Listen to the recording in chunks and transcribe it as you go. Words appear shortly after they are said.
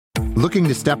Looking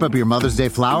to step up your Mother's Day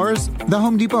flowers? The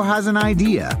Home Depot has an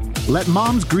idea. Let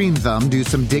Mom's Green Thumb do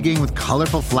some digging with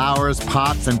colorful flowers,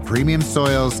 pots, and premium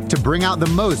soils to bring out the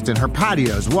most in her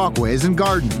patios, walkways, and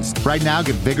gardens. Right now,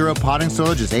 get Vigoro potting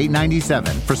soil just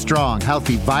 $8.97 for strong,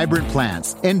 healthy, vibrant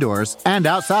plants, indoors and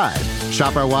outside.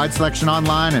 Shop our wide selection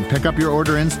online and pick up your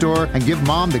order in-store and give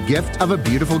Mom the gift of a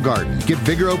beautiful garden. Get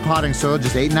Vigoro potting soil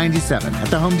just $8.97 at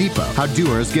the Home Depot. How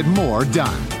doers get more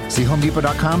done. See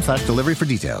homedepot.com/delivery for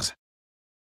details.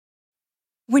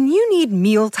 When you need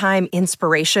mealtime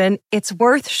inspiration, it's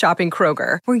worth shopping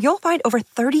Kroger, where you'll find over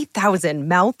 30,000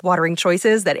 mouth-watering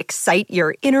choices that excite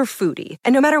your inner foodie.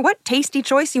 And no matter what tasty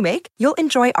choice you make, you'll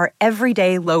enjoy our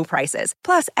everyday low prices,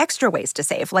 plus extra ways to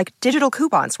save, like digital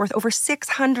coupons worth over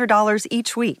 $600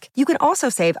 each week. You can also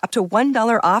save up to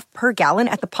 $1 off per gallon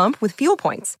at the pump with fuel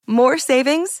points. More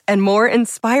savings and more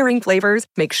inspiring flavors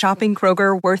make shopping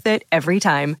Kroger worth it every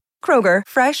time. Kroger,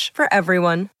 fresh for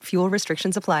everyone. Fuel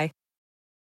restrictions apply.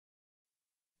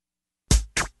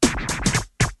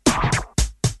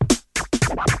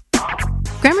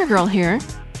 Grammar Girl here.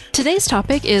 Today's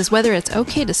topic is whether it's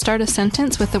okay to start a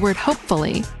sentence with the word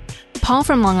hopefully. Paul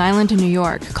from Long Island, New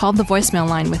York, called the voicemail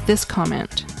line with this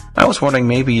comment. I was wondering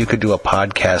maybe you could do a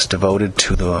podcast devoted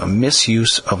to the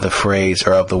misuse of the phrase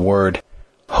or of the word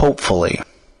hopefully.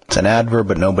 It's an adverb,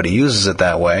 but nobody uses it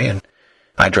that way, and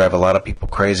I drive a lot of people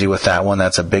crazy with that one.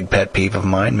 That's a big pet peeve of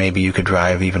mine. Maybe you could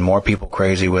drive even more people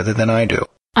crazy with it than I do.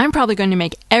 I'm probably going to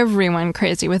make everyone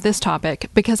crazy with this topic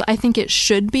because I think it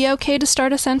should be okay to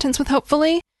start a sentence with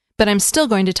hopefully, but I'm still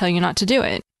going to tell you not to do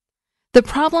it. The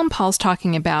problem Paul's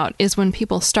talking about is when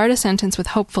people start a sentence with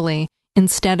hopefully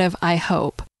instead of I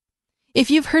hope.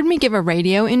 If you've heard me give a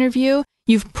radio interview,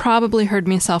 you've probably heard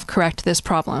me self-correct this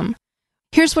problem.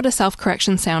 Here's what a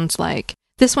self-correction sounds like.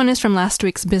 This one is from last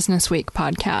week's Business Week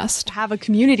podcast. Have a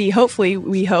community, hopefully,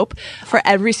 we hope, for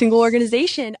every single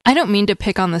organization. I don't mean to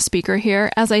pick on the speaker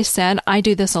here. As I said, I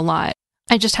do this a lot.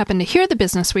 I just happened to hear the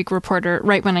Business Week reporter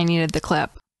right when I needed the clip.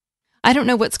 I don't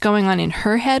know what's going on in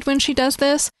her head when she does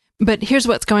this, but here's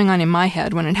what's going on in my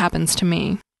head when it happens to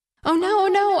me. Oh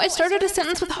no, I started a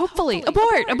sentence with hopefully.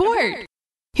 Abort!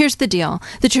 Here's the deal.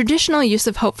 The traditional use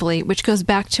of hopefully, which goes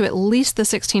back to at least the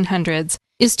 1600s,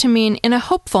 is to mean in a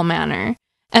hopeful manner.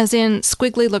 As in,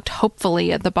 Squiggly looked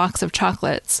hopefully at the box of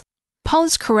chocolates. Paul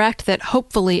is correct that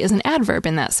hopefully is an adverb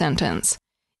in that sentence.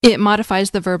 It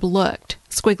modifies the verb looked.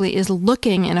 Squiggly is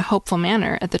looking in a hopeful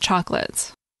manner at the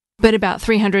chocolates. But about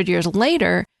 300 years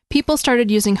later, people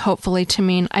started using hopefully to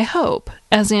mean I hope,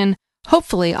 as in,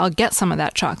 hopefully I'll get some of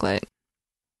that chocolate.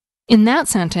 In that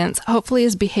sentence, hopefully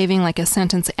is behaving like a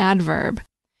sentence adverb.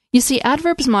 You see,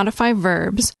 adverbs modify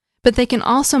verbs, but they can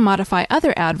also modify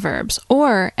other adverbs,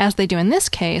 or, as they do in this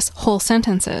case, whole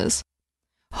sentences.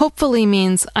 Hopefully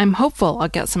means, I'm hopeful I'll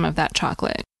get some of that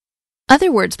chocolate.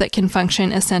 Other words that can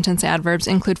function as sentence adverbs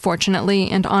include fortunately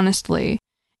and honestly,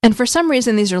 and for some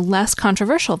reason these are less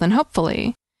controversial than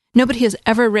hopefully. Nobody has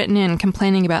ever written in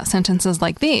complaining about sentences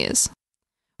like these.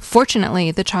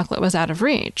 Fortunately, the chocolate was out of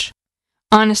reach.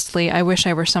 Honestly, I wish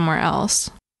I were somewhere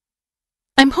else.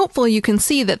 I'm hopeful you can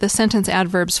see that the sentence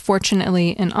adverbs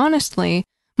fortunately and honestly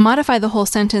modify the whole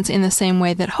sentence in the same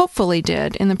way that hopefully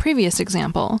did in the previous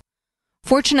example.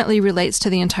 Fortunately relates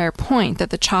to the entire point that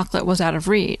the chocolate was out of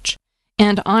reach,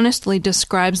 and honestly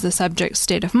describes the subject's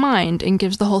state of mind and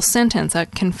gives the whole sentence a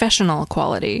confessional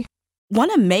quality.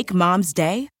 Want to make Mom's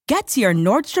Day? Get to your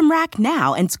Nordstrom Rack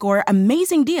now and score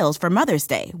amazing deals for Mother's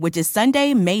Day, which is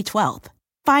Sunday, May 12th.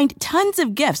 Find tons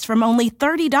of gifts from only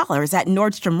 $30 at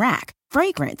Nordstrom Rack.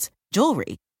 Fragrance,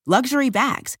 jewelry, luxury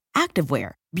bags,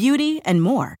 activewear, beauty, and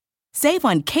more. Save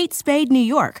on Kate Spade New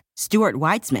York, Stuart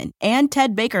Weitzman, and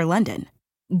Ted Baker London.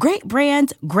 Great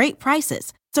brands, great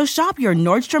prices. So shop your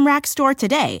Nordstrom Rack store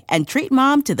today and treat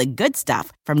Mom to the good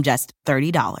stuff from just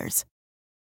 $30.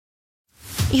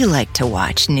 You like to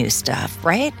watch new stuff,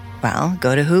 right? Well,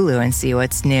 go to Hulu and see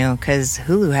what's new, because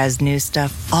Hulu has new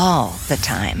stuff all the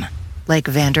time. Like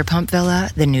Vanderpump Villa,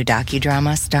 the new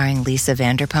docudrama starring Lisa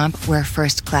Vanderpump, where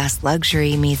first-class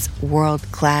luxury meets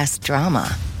world-class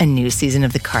drama. A new season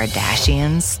of The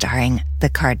Kardashians starring The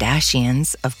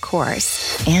Kardashians, of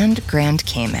course. And Grand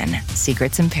Cayman,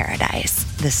 Secrets in Paradise,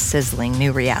 the sizzling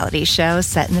new reality show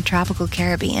set in the tropical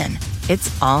Caribbean.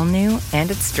 It's all new and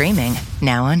it's streaming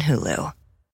now on Hulu.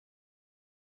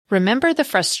 Remember the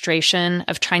frustration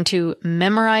of trying to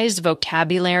memorize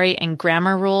vocabulary and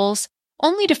grammar rules,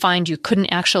 only to find you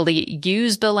couldn't actually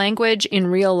use the language in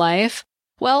real life?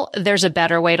 Well, there's a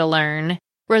better way to learn.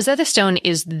 Rosetta Stone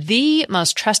is the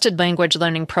most trusted language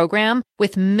learning program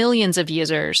with millions of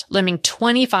users learning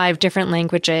 25 different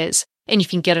languages, and you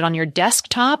can get it on your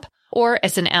desktop or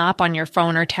as an app on your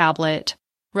phone or tablet.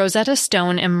 Rosetta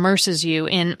Stone immerses you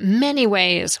in many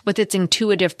ways with its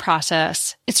intuitive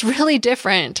process. It's really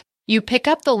different. You pick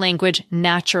up the language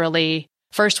naturally,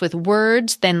 first with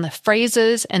words, then the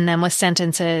phrases, and then with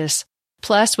sentences.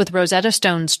 Plus, with Rosetta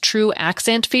Stone's True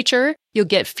Accent feature, you'll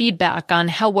get feedback on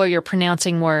how well you're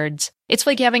pronouncing words. It's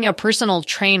like having a personal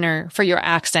trainer for your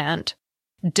accent.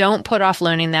 Don't put off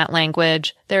learning that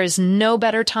language. There is no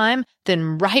better time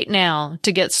than right now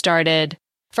to get started.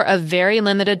 For a very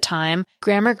limited time,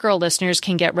 Grammar Girl listeners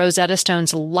can get Rosetta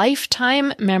Stone's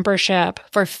lifetime membership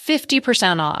for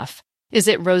 50% off.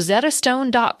 Visit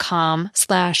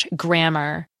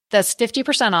rosettastone.com/grammar. That's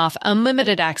 50% off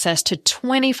unlimited access to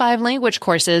 25 language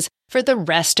courses for the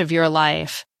rest of your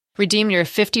life. Redeem your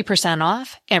 50%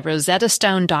 off at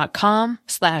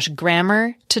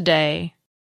rosettastone.com/grammar today.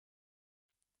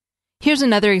 Here's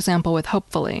another example with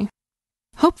hopefully.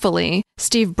 Hopefully,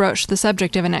 Steve broached the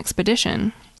subject of an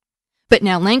expedition. But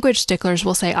now language sticklers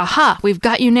will say, aha, we've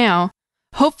got you now.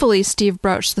 Hopefully, Steve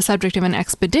broached the subject of an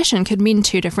expedition could mean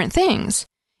two different things.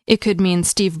 It could mean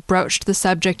Steve broached the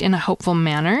subject in a hopeful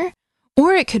manner,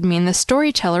 or it could mean the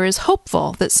storyteller is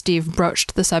hopeful that Steve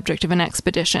broached the subject of an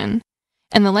expedition.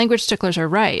 And the language sticklers are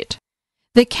right.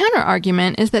 The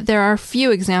counter-argument is that there are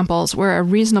few examples where a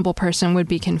reasonable person would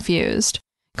be confused.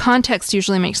 Context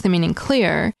usually makes the meaning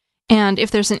clear, and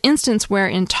if there's an instance where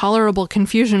intolerable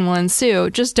confusion will ensue,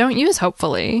 just don't use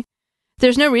hopefully.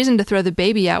 There's no reason to throw the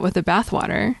baby out with the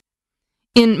bathwater.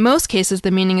 In most cases,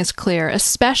 the meaning is clear,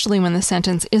 especially when the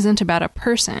sentence isn't about a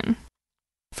person.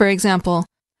 For example,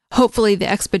 hopefully the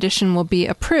expedition will be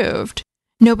approved.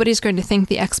 Nobody's going to think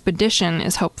the expedition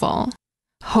is hopeful.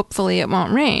 Hopefully it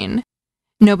won't rain.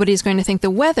 Nobody's going to think the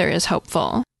weather is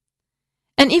hopeful.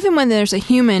 And even when there's a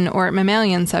human or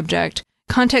mammalian subject,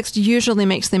 context usually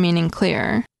makes the meaning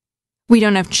clear. We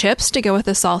don't have chips to go with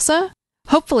the salsa?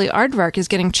 Hopefully Aardvark is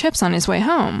getting chips on his way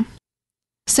home.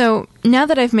 So, now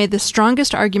that I've made the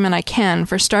strongest argument I can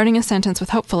for starting a sentence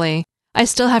with hopefully, I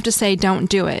still have to say don't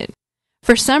do it.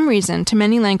 For some reason, to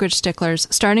many language sticklers,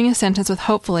 starting a sentence with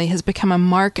hopefully has become a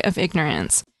mark of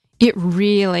ignorance. It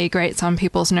really grates on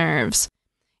people's nerves.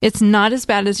 It's not as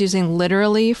bad as using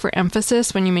literally for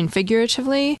emphasis when you mean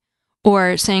figuratively,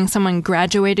 or saying someone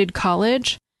graduated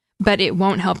college, but it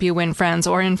won't help you win friends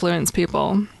or influence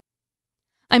people.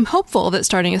 I'm hopeful that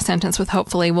starting a sentence with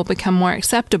hopefully will become more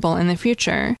acceptable in the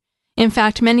future. In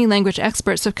fact, many language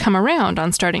experts have come around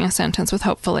on starting a sentence with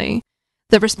hopefully.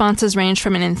 The responses range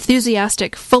from an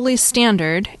enthusiastic fully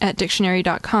standard at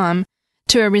dictionary.com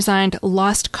to a resigned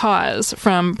lost cause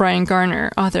from Brian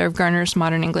Garner, author of Garner's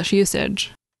Modern English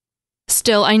Usage.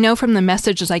 Still, I know from the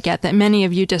messages I get that many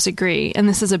of you disagree, and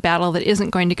this is a battle that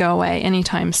isn't going to go away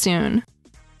anytime soon.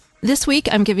 This week,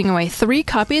 I'm giving away 3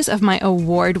 copies of my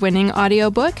award-winning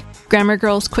audiobook, Grammar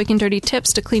Girl's Quick and Dirty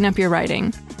Tips to Clean Up Your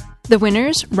Writing. The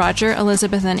winners, Roger,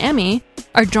 Elizabeth, and Emmy,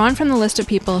 are drawn from the list of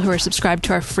people who are subscribed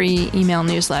to our free email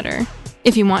newsletter.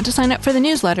 If you want to sign up for the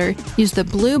newsletter, use the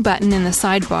blue button in the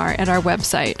sidebar at our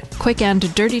website,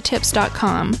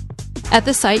 quickanddirtytips.com. At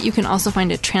the site, you can also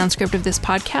find a transcript of this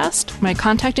podcast, my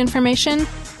contact information,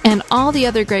 and all the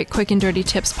other great Quick and Dirty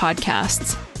Tips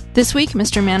podcasts. This week,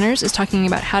 Mr. Manners is talking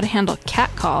about how to handle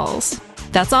catcalls.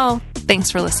 That's all. Thanks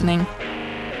for listening.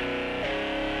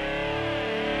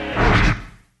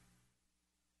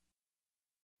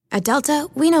 At Delta,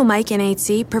 we know Mike in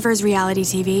 8C prefers reality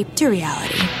TV to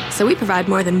reality. So we provide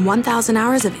more than 1,000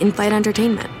 hours of in-flight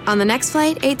entertainment. On the next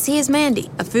flight, 8C is Mandy,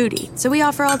 a foodie. So we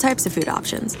offer all types of food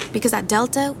options. Because at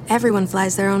Delta, everyone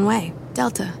flies their own way.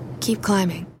 Delta, keep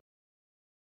climbing.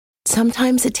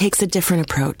 Sometimes it takes a different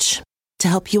approach to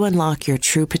help you unlock your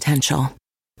true potential.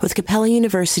 With Capella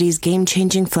University's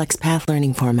game-changing FlexPath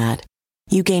learning format,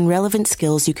 you gain relevant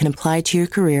skills you can apply to your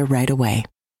career right away.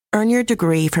 Earn your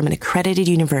degree from an accredited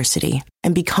university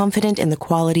and be confident in the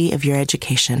quality of your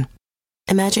education.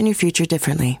 Imagine your future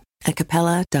differently at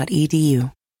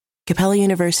capella.edu. Capella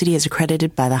University is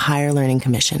accredited by the Higher Learning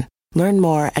Commission. Learn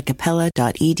more at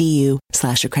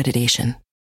capella.edu/accreditation.